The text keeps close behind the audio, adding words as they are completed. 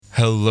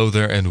Hello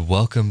there, and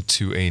welcome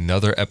to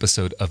another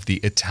episode of the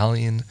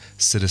Italian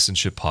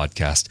Citizenship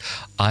Podcast.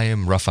 I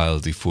am Rafael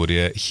Di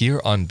Furia,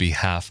 here on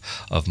behalf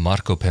of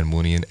Marco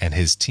Permunian and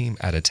his team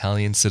at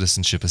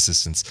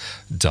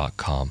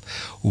Italiancitizenshipassistance.com.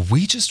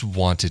 We just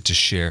wanted to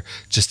share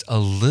just a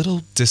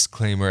little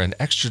disclaimer, an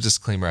extra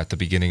disclaimer at the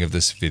beginning of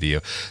this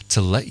video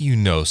to let you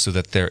know so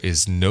that there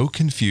is no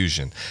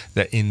confusion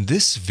that in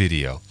this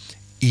video,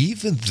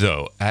 even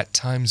though at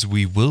times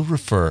we will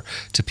refer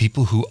to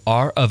people who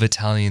are of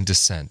Italian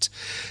descent,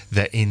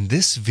 that in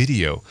this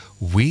video,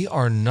 we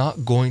are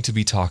not going to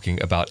be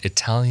talking about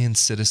Italian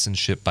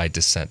citizenship by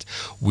descent.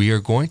 We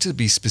are going to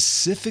be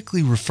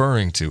specifically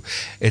referring to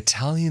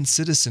Italian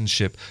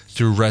citizenship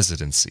through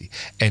residency.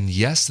 And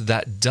yes,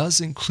 that does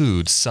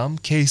include some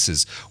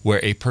cases where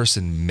a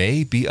person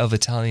may be of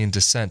Italian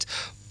descent,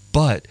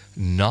 but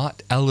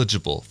not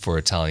eligible for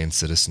Italian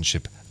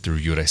citizenship through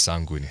Iure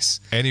Sanguinis.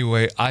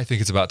 Anyway, I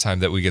think it's about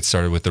time that we get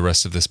started with the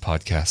rest of this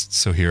podcast,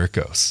 so here it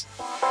goes.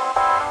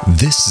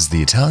 This is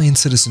the Italian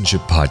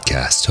Citizenship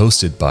Podcast,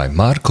 hosted by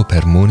Marco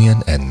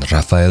Permunian and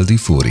Rafael Di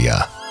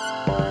Furia.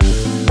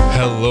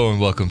 Hello and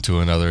welcome to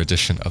another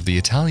edition of the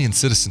Italian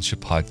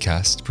Citizenship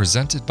Podcast,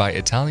 presented by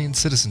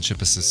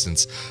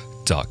Italiancitizenshipassistance.com.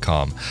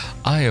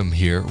 I am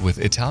here with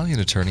Italian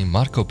attorney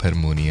Marco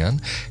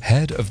Permunian,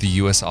 head of the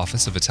U.S.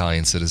 Office of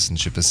Italian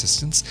Citizenship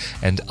Assistance,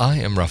 and I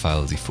am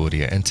Rafael Di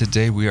Furia, and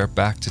today we are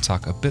back to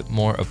talk a bit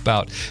more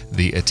about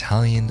the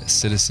Italian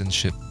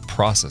citizenship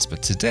process.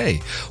 But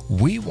today,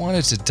 we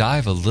wanted to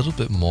dive a little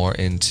bit more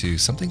into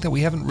something that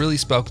we haven't really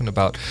spoken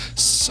about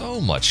so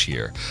much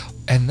here,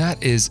 and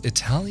that is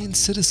Italian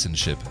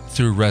citizenship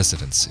through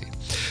residency.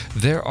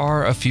 There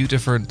are a few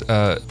different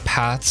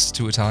paths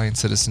to Italian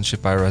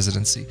citizenship by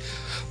residency,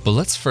 but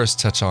let's first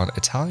touch on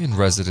Italian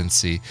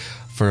residency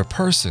for a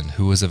person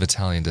who is of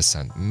Italian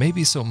descent.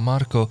 Maybe so,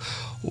 Marco,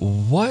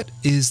 what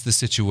is the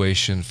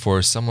situation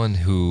for someone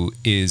who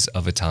is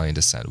of Italian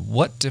descent?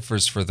 What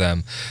differs for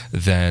them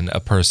than a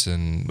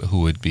person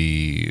who would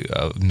be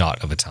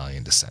not of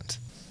Italian descent?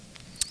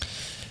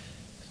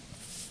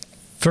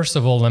 First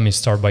of all, let me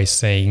start by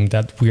saying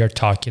that we are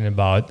talking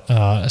about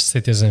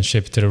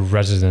citizenship through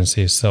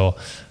residency. So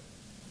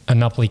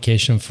an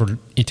application for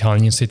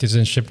Italian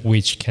citizenship,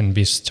 which can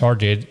be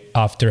started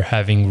after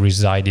having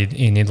resided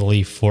in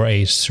Italy for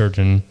a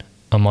certain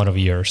amount of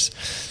years.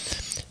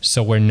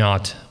 So we're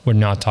not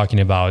talking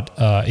about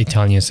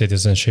Italian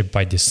citizenship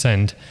by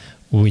descent,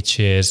 which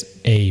is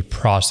a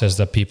process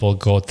that people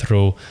go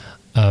through.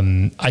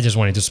 I just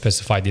wanted to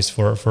specify this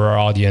for our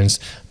audience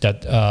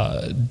that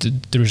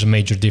there is a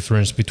major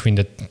difference between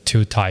the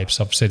two types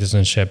of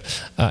citizenship.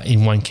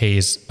 In one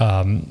case,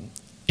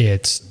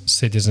 it's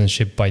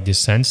citizenship by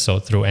descent, so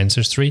through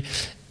ancestry,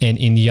 and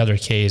in the other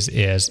case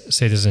is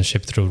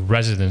citizenship through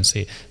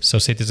residency, so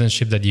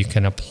citizenship that you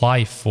can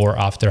apply for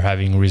after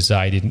having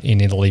resided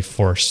in Italy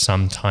for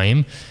some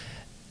time.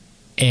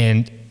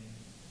 And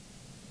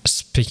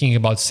speaking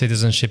about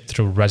citizenship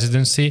through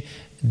residency,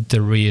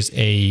 there is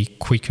a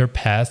quicker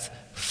path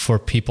for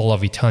people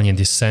of Italian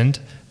descent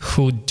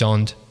who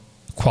don't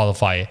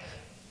qualify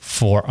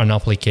for an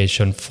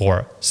application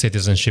for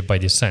citizenship by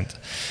descent.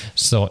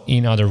 So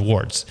in other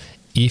words,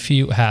 if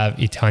you have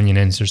Italian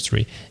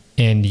ancestry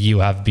and you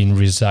have been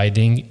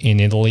residing in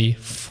Italy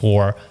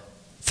for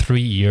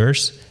 3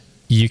 years,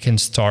 you can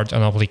start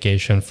an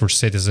application for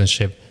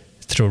citizenship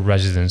through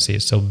residency.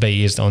 So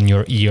based on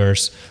your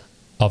years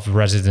of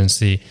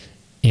residency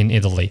in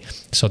Italy.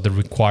 So the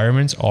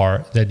requirements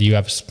are that you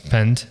have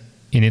spent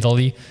in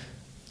Italy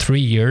 3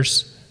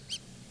 years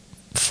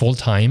full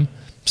time.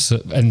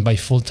 So, and by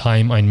full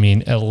time, I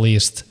mean at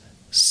least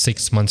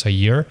 6 months a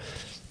year,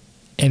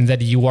 and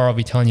that you are of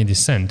Italian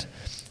descent,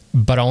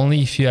 but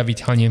only if you have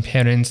Italian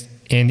parents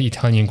and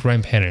Italian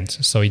grandparents.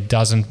 So it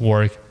doesn't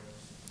work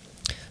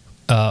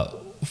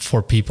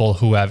for people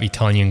who have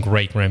Italian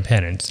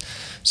great-grandparents.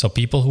 So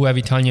people who have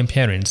Italian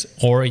parents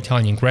or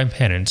Italian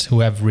grandparents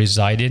who have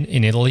resided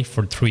in Italy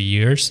for 3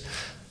 years,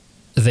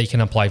 they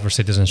can apply for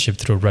citizenship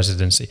through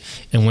residency.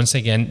 And once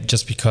again,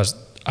 just because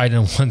I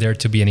don't want there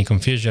to be any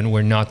confusion,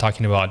 we're not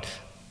talking about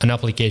an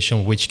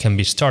application which can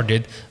be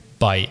started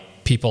by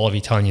people of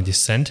Italian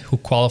descent who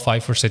qualify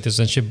for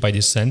citizenship by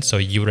descent, so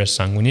Iure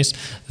Sanguinis.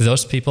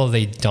 Those people,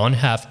 they don't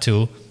have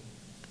to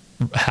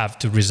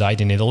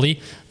reside in Italy.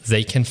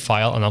 They can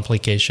file an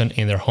application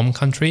in their home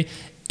country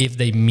if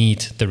they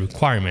meet the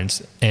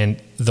requirements,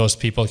 and those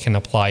people can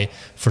apply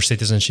for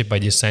citizenship by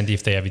descent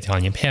if they have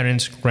Italian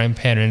parents,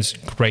 grandparents,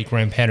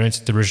 great-grandparents.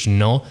 There is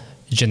no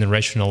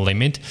generational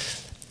limit.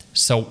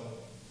 So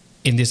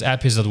in this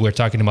episode, we're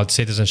talking about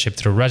citizenship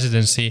through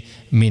residency,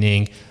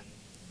 meaning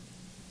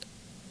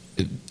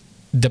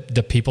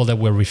the people that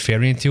we're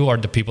referring to are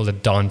the people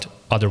that don't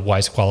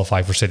otherwise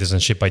qualify for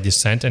citizenship by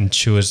descent and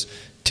choose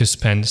to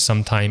spend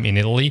some time in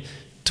Italy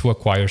to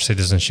acquire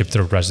citizenship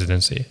through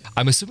residency.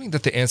 I'm assuming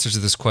that the answer to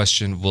this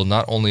question will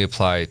not only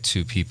apply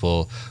to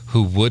people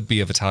who would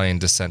be of Italian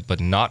descent but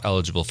not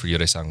eligible for Iure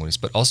Sanguinis,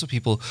 but also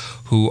people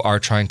who are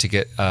trying to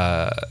get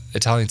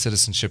Italian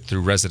citizenship through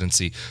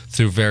residency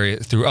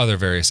through other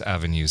various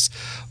avenues.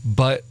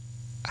 But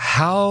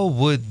how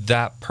would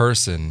that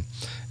person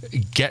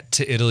get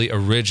to Italy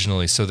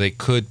originally so they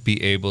could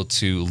be able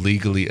to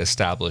legally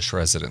establish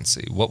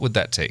residency? What would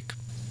that take?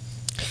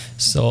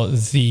 So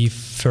the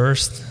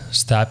first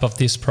step of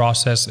this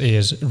process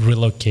is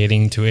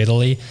relocating to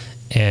Italy,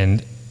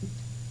 and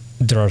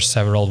there are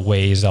several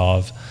ways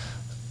of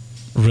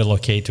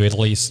relocate to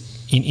Italy.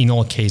 In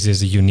all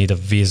cases, you need a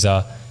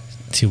visa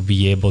to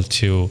be able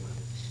to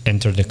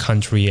enter the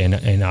country and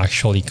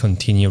actually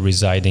continue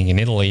residing in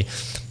Italy.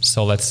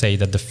 So let's say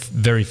that the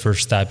very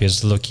first step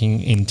is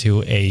looking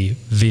into a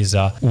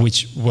visa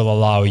which will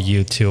allow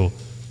you to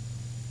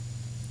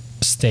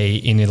stay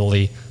in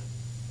Italy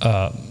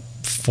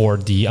for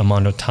the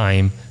amount of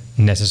time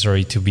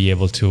necessary to be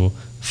able to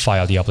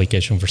file the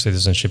application for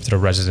citizenship through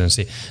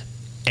residency.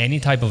 Any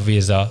type of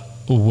visa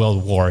will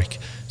work.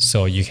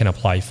 So you can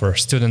apply for a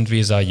student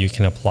visa, you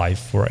can apply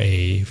for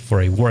a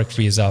work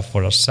visa,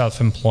 for a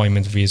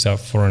self-employment visa,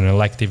 for an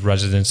elective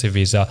residency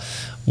visa.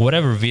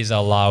 Whatever visa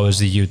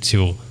allows you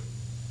to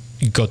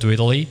go to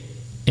Italy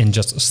and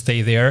just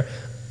stay there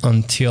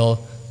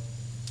until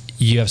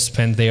you have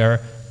spent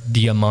there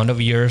the amount of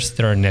years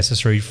that are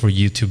necessary for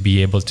you to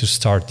be able to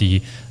start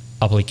the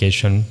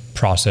application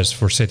process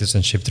for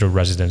citizenship through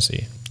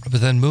residency.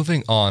 But then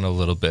moving on a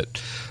little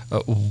bit,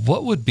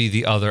 what would be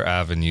the other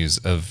avenues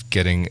of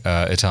getting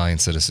Italian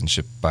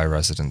citizenship by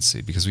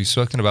residency? Because we've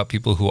spoken about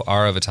people who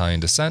are of Italian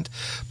descent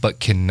but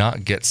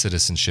cannot get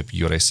citizenship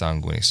iure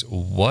sanguinis.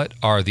 What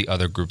are the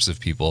other groups of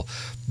people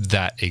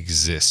that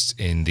exist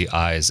in the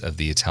eyes of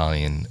the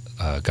Italian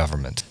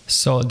government?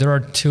 So there are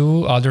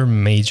two other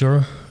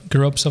major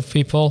groups of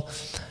people.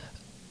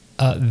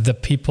 The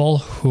people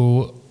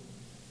who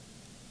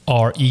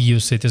are EU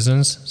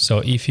citizens. So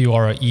if you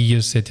are an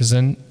EU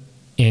citizen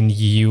and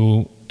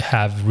you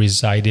have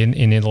resided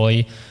in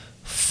Italy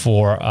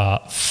for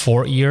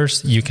 4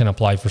 years, you can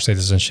apply for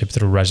citizenship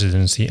through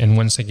residency. And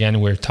once again,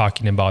 we're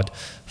talking about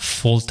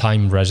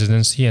full-time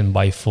residency. And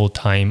by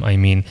full-time, I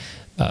mean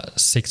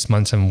 6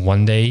 months and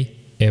 1 day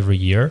every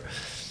year.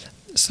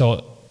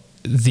 So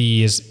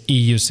these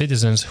EU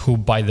citizens who,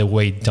 by the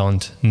way,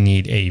 don't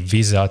need a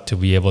visa to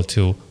be able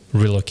to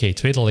relocate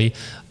to Italy,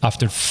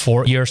 after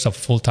 4 years of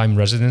full-time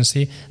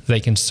residency, they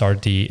can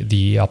start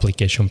the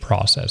application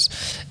process.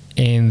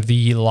 And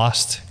the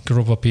last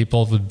group of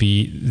people would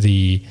be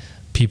the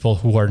people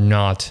who are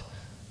not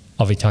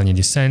of Italian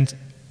descent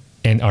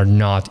and are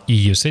not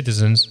EU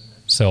citizens.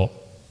 So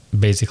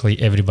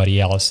basically everybody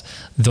else.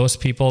 Those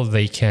people,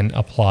 they can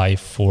apply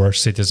for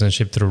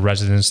citizenship through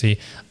residency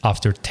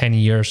after 10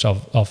 years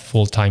of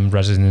full-time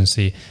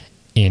residency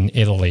in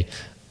Italy.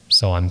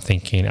 So I'm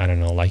thinking, I don't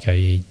know, like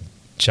a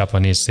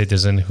Japanese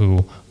citizen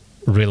who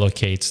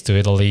relocates to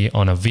Italy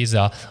on a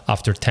visa,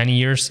 after 10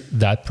 years,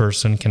 that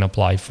person can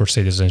apply for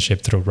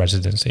citizenship through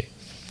residency.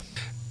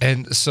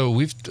 And so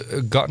we've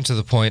gotten to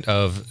the point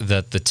of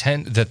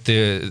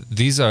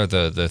these are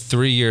the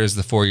 3 years,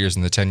 the 4 years,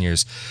 and the 10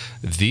 years.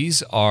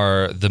 These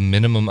are the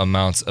minimum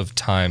amounts of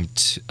time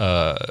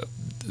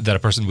that a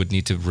person would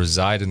need to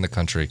reside in the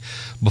country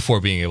before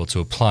being able to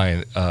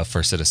apply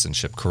for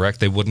citizenship, correct?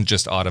 They wouldn't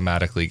just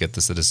automatically get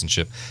the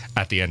citizenship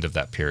at the end of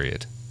that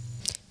period.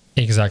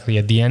 Exactly.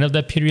 At the end of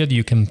that period,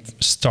 you can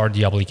start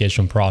the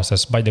application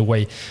process. By the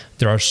way,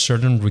 there are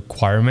certain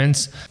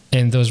requirements,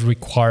 and those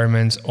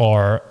requirements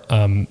are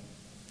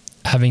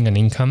having an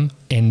income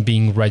and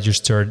being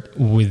registered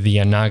with the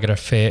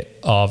anagrafe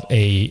of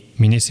a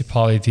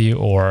municipality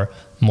or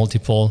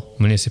multiple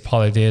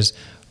municipalities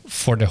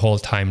for the whole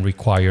time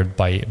required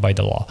by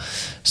the law.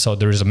 So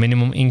there is a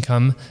minimum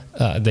income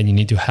that you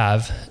need to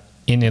have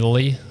in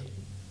Italy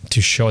to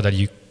show that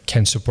you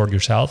can support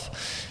yourself.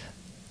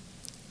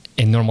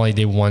 And normally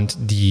they want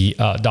the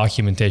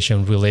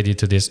documentation related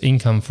to this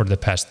income for the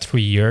past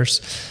 3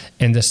 years.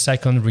 And the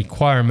second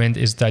requirement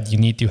is that you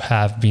need to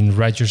have been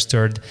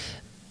registered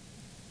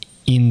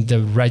in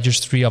the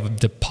registry of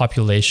the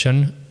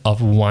population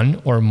of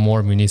one or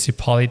more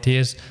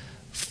municipalities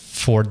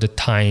for the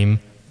time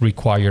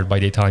required by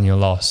the Italian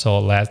law. So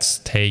let's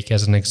take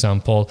as an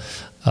example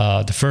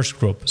the first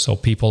group, so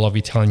people of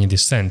Italian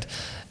descent.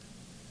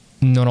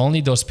 Not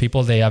only those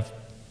people, they have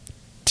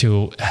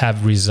to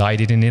have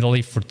resided in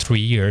Italy for 3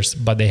 years,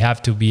 but they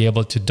have to be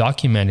able to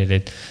document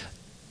it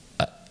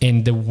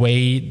in the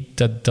way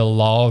that the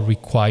law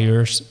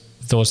requires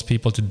those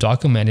people to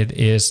document it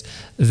is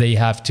they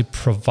have to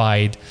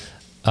provide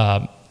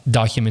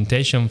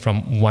documentation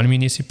from one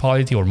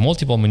municipality or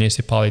multiple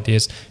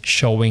municipalities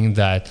showing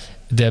that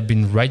they've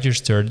been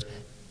registered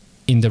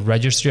in the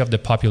registry of the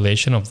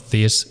population of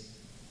this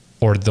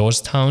or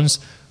those towns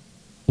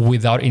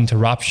without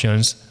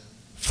interruptions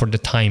for the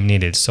time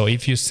needed. So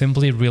if you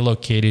simply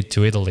relocated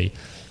to Italy,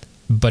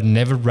 but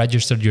never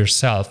registered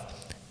yourself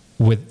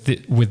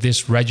with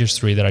this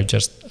registry that I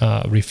just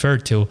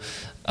referred to,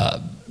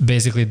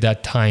 basically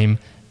that time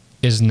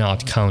is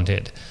not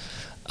counted.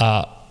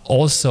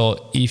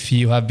 Also, if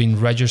you have been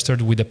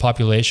registered with the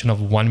population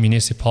of one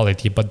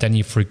municipality, but then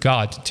you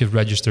forgot to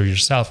register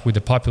yourself with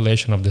the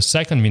population of the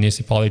second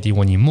municipality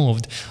when you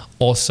moved,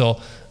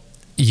 also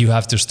you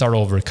have to start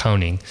over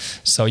counting.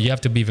 So you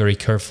have to be very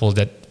careful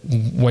that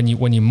when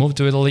you move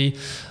to Italy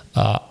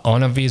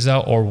on a visa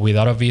or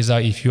without a visa,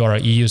 if you are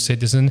an EU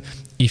citizen,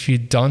 if you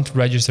don't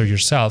register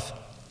yourself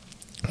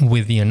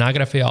with the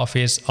anagrafe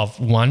office of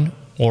one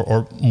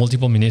or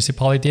multiple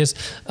municipalities,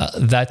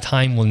 that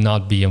time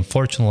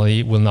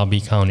unfortunately will not be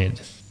counted.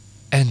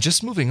 And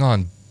just moving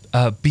on,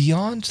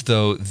 beyond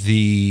though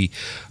the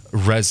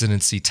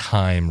residency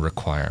time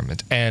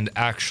requirement and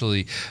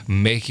actually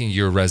making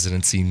your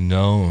residency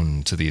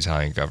known to the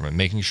Italian government,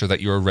 making sure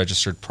that you're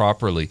registered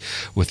properly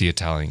with the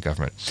Italian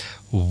government,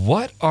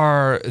 what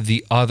are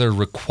the other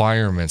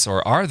requirements,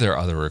 or are there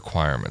other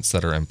requirements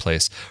that are in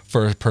place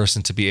for a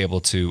person to be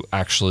able to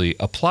actually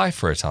apply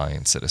for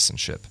Italian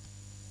citizenship?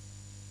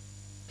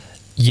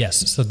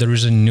 Yes, so there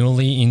is a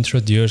newly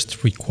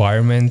introduced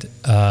requirement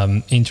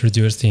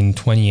introduced in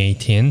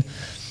 2018.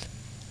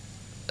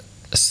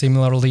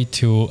 Similarly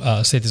to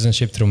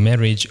citizenship through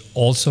marriage,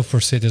 also for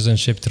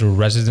citizenship through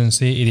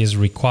residency, it is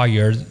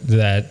required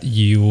that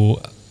you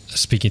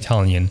speak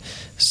Italian.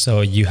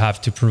 So you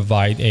have to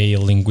provide a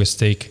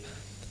linguistic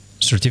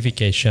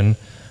certification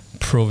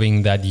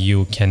proving that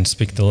you can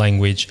speak the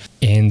language,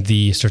 and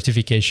the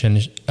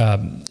certification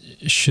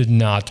should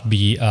not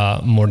be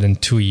more than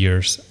 2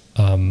 years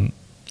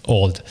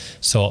old.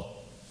 So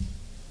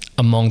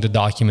among the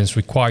documents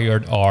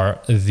required are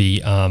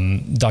the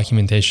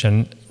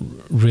documentation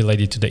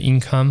related to the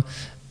income,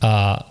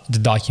 the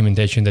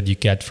documentation that you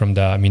get from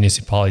the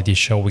municipality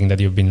showing that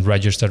you've been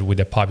registered with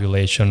the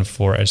population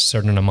for a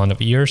certain amount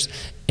of years,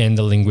 and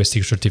the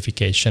linguistic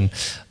certification.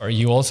 Or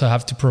you also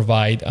have to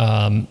provide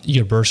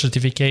your birth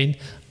certificate,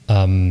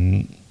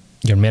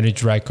 your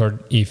marriage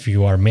record if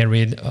you are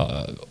married.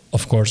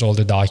 Of course, all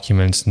the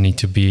documents need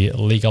to be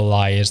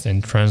legalized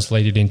and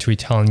translated into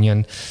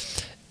Italian.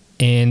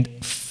 And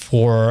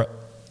for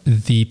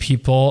the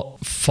people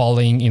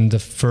falling in the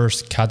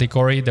first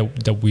category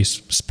that we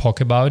spoke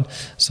about,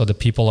 so the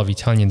people of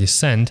Italian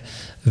descent,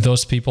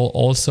 those people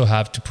also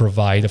have to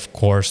provide, of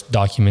course,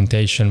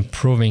 documentation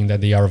proving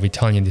that they are of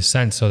Italian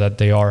descent, so that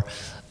they are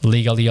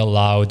legally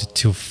allowed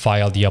to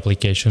file the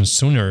application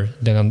sooner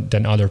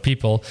than other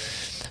people.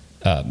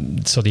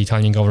 So the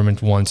Italian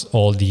government wants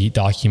all the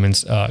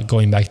documents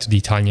going back to the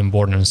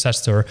Italian-born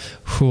ancestor,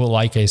 who,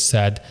 like I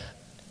said,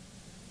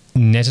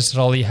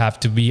 necessarily have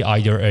to be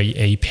either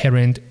a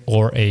parent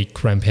or a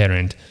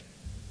grandparent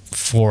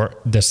for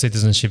the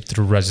citizenship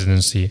through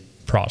residency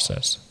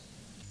process.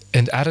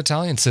 And at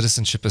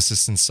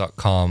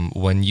ItaliancitizenshipAssistance.com,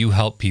 when you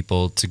help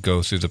people to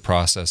go through the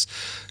process,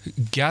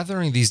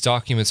 gathering these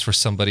documents for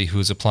somebody who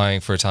is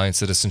applying for Italian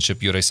citizenship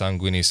Iure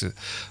Sanguinis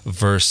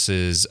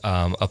versus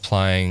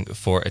applying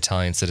for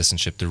Italian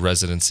citizenship through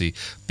residency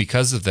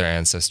because of their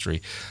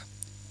ancestry,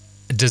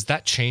 does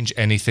that change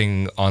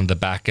anything on the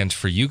back end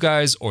for you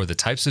guys, or the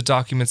types of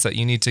documents that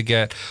you need to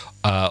get,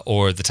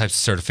 or the types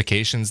of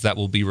certifications that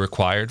will be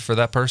required for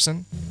that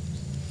person?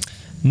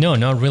 No,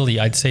 not really.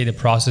 I'd say the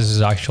process is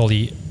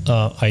actually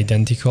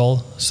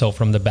identical. So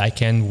from the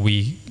back end,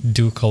 we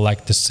do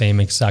collect the same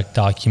exact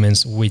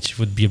documents which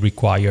would be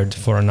required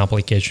for an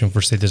application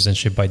for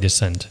citizenship by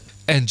descent.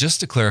 And just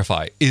to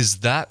clarify, is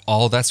that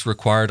all that's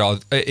required?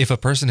 If a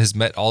person has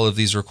met all of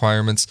these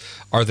requirements,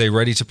 are they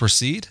ready to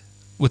proceed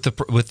with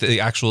the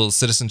actual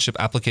citizenship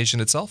application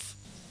itself?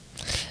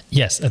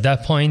 Yes, at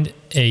that point,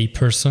 a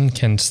person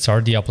can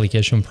start the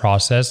application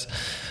process,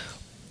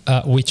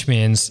 which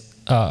means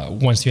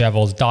once you have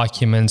all the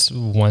documents,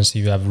 once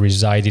you have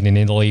resided in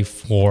Italy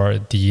for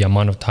the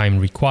amount of time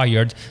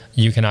required,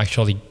 you can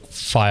actually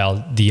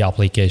file the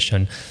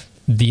application.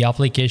 The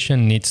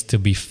application needs to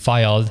be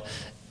filed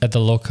at the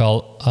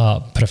local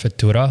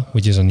prefettura,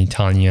 which is an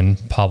Italian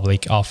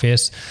public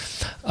office.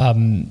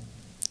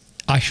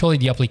 Actually,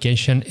 the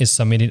application is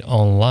submitted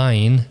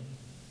online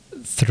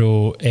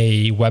through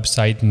a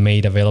website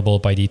made available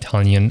by the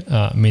Italian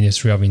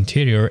Ministry of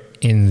Interior,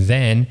 and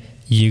then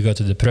you go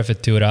to the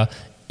prefettura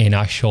and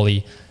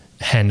actually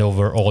hand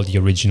over all the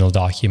original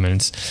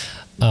documents.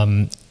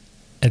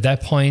 At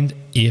that point,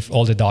 if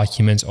all the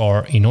documents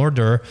are in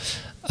order,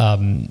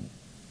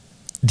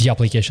 the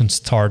application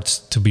starts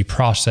to be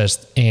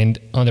processed, and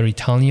under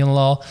Italian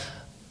law,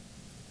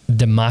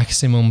 the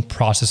maximum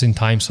processing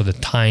time, so the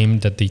time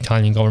that the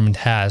Italian government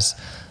has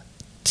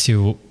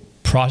to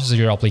process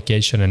your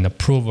application and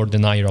approve or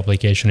deny your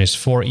application, is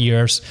 4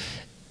 years,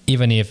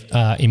 even if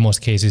in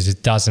most cases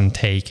it doesn't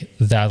take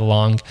that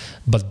long.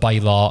 But by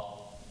law,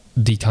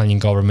 the Italian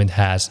government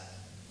has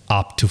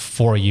up to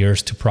 4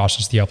 years to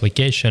process the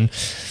application.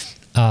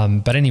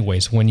 But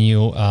anyways, when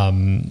you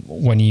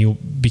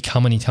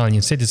become an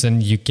Italian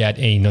citizen, you get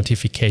a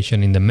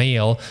notification in the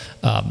mail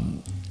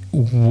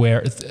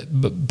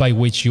by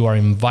which you are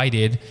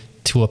invited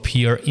to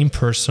appear in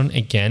person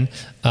again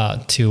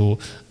to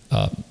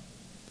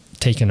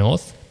take an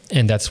oath,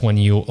 and that's when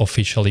you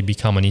officially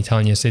become an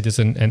Italian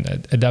citizen. And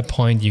at that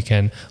point, you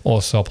can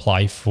also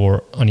apply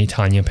for an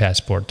Italian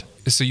passport.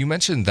 So you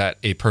mentioned that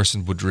a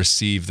person would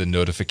receive the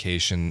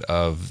notification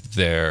of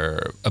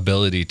their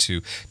ability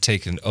to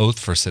take an oath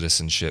for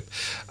citizenship,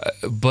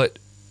 but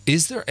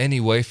Is there any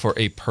way for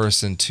a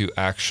person to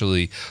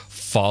actually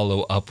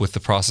follow up with the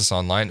process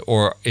online,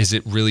 or is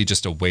it really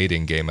just a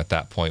waiting game at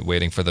that point,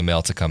 waiting for the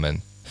mail to come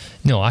in?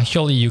 No,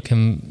 actually, you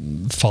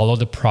can follow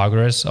the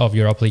progress of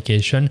your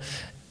application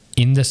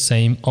on the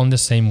same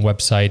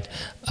website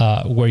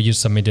where you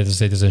submitted the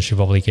citizenship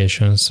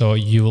application. So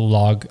you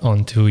log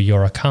onto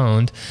your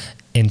account,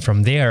 and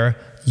from there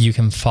you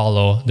can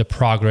follow the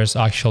progress.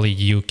 Actually,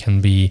 you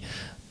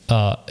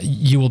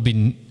will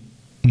be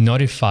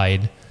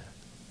notified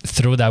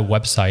through that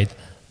website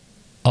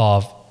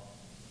of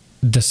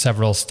the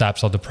several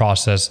steps of the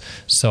process.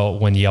 So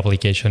when the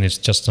application is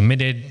just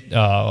submitted,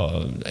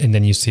 and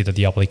then you see that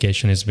the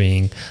application is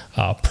being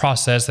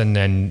processed, and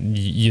then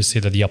you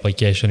see that the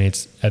application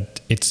is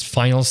at its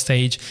final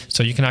stage.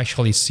 So you can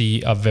actually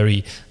see a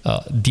very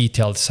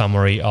detailed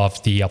summary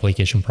of the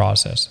application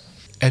process.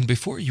 And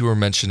before, you were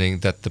mentioning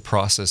that the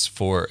process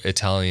for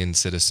Italian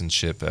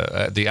citizenship,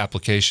 the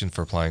application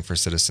for applying for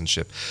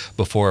citizenship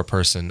before a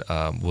person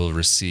will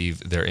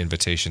receive their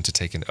invitation to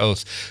take an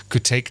oath,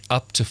 could take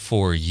up to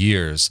 4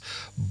 years.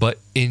 But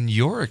in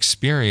your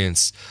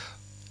experience,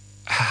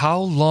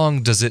 how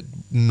long does it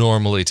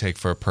normally take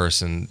for a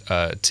person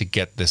to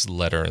get this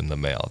letter in the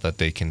mail that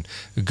they can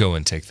go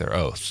and take their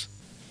oath?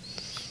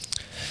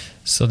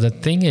 So the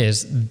thing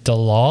is, the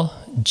law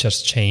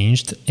just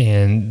changed,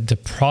 and the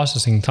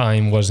processing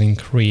time was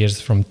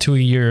increased from 2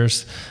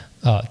 years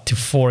to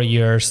 4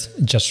 years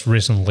just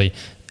recently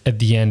at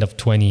the end of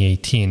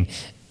 2018.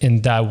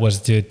 And that was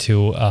due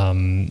to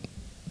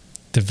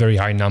the very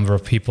high number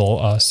of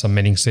people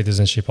submitting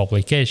citizenship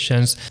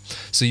applications.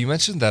 So you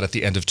mentioned that at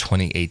the end of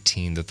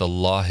 2018 that the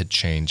law had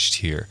changed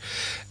here.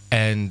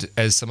 And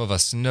as some of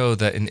us know,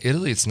 that in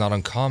Italy, it's not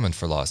uncommon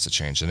for laws to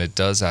change, and it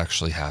does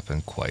actually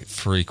happen quite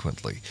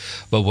frequently.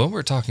 But when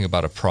we're talking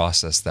about a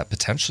process that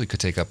potentially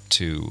could take up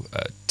to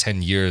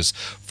 10 years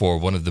for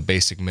one of the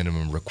basic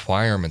minimum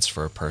requirements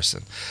for a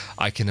person,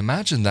 I can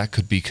imagine that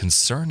could be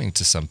concerning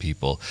to some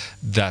people,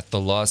 that the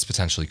laws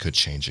potentially could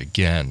change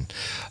again.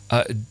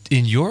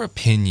 In your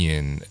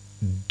opinion,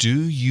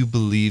 do you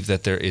believe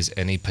that there is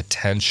any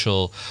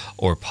potential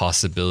or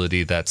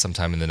possibility that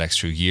sometime in the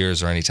next few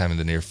years or anytime in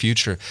the near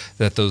future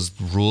that those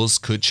rules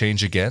could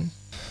change again?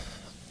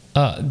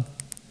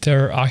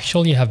 There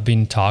actually have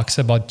been talks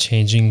about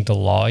changing the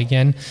law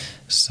again.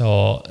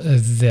 So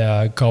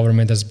the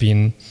government has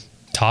been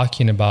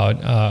talking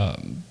about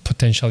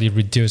potentially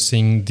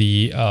reducing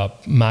the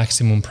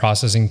maximum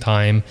processing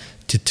time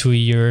to 2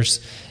 years,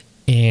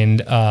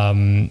 and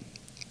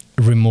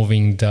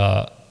removing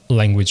the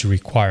language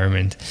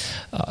requirement.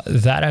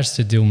 That has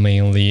to do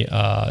mainly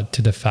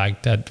to the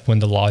fact that when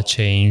the law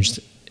changed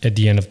at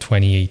the end of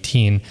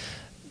 2018,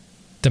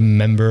 the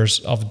members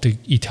of the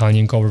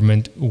Italian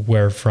government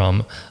were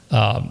from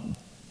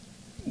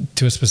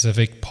two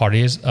specific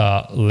parties,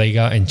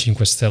 Lega and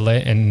Cinque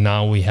Stelle, and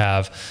now we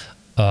have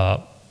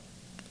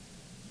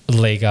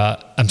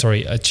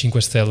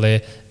Cinque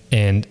Stelle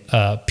and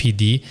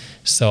PD.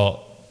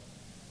 So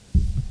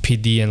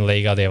PD and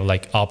Lega, they have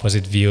like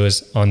opposite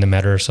views on the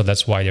matter, so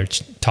that's why they're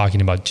talking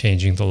about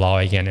changing the law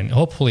again. And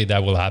hopefully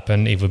that will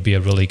happen. It would be a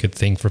really good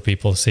thing for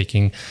people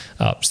seeking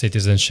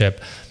citizenship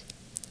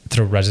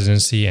through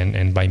residency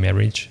and by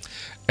marriage.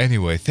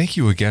 Anyway, thank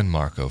you again,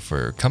 Marco,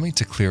 for coming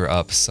to clear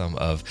up some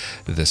of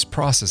this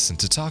process and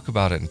to talk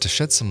about it and to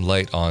shed some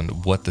light on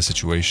what the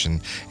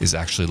situation is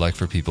actually like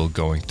for people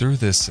going through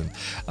this, and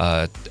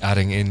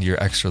adding in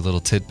your extra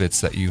little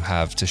tidbits that you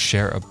have to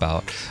share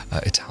about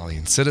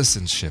Italian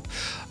citizenship.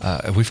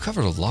 We've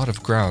covered a lot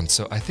of ground,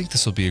 so I think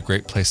this will be a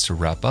great place to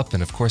wrap up.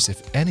 And of course,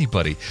 if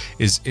anybody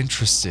is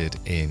interested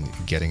in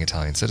getting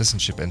Italian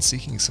citizenship and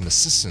seeking some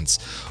assistance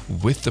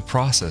with the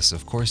process,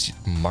 of course,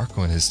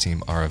 Marco and his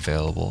team are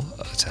available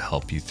to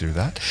help you through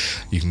that.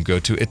 You can go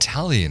to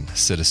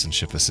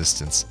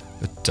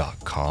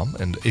ItaliancitizenshipAssistance.com,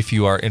 and if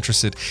you are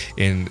interested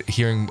in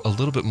hearing a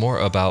little bit more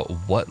about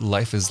what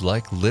life is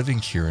like living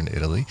here in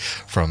Italy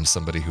from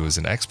somebody who is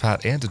an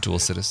expat and a dual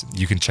citizen,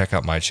 you can check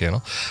out my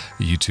channel,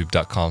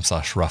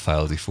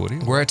 youtube.com/Rafael Di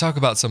Furia, where I talk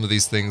about some of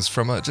these things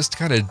from a just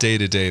kind of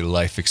day-to-day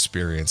life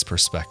experience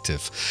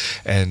perspective.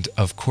 And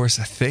of course,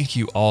 thank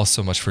you all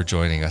so much for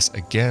joining us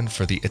again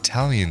for the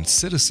Italian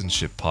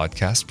Citizenship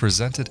Podcast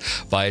presented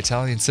by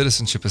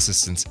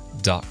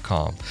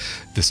ItaliancitizenshipAssistance.com.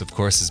 This, of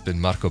course, has been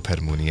Marco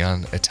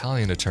Permunian,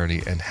 Italian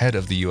attorney and head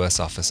of the U.S.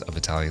 Office of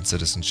Italian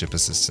Citizenship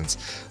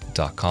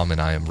Assistance.com, and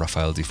I am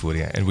Rafael Di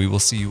Furia, and we will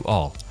see you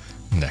all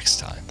next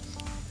time.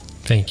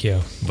 Thank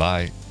you.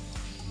 Bye.